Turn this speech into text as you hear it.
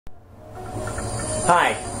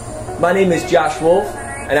Hi, my name is Josh Wolfe,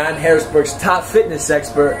 and I'm Harrisburg's top fitness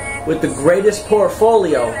expert with the greatest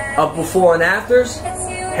portfolio of before and afters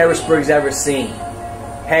Harrisburg's ever seen.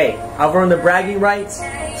 Hey, I've earned the bragging rights,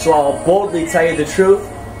 so I'll boldly tell you the truth.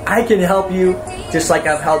 I can help you just like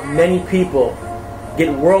I've helped many people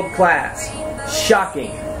get world-class,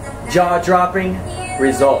 shocking, jaw-dropping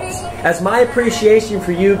results. As my appreciation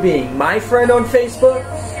for you being my friend on Facebook,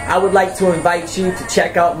 I would like to invite you to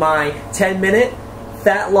check out my 10-minute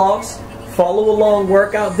fat loss, follow-along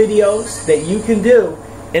workout videos that you can do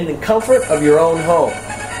in the comfort of your own home.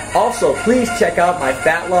 Also, please check out my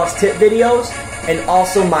fat loss tip videos and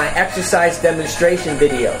also my exercise demonstration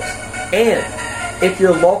videos. And if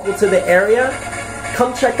you're local to the area,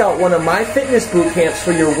 come check out one of my fitness boot camps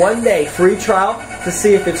for your one-day free trial to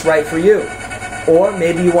see if it's right for you. Or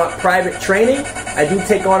maybe you want private training. I do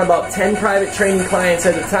take on about 10 private training clients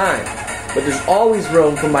at a time, but there's always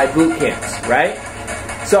room for my boot camps, right?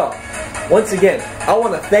 So, once again, I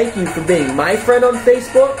want to thank you for being my friend on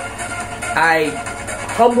Facebook. I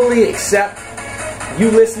humbly accept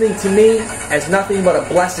you listening to me as nothing but a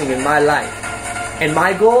blessing in my life. And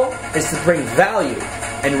my goal is to bring value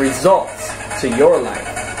and results to your life.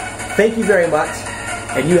 Thank you very much,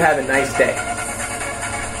 and you have a nice day.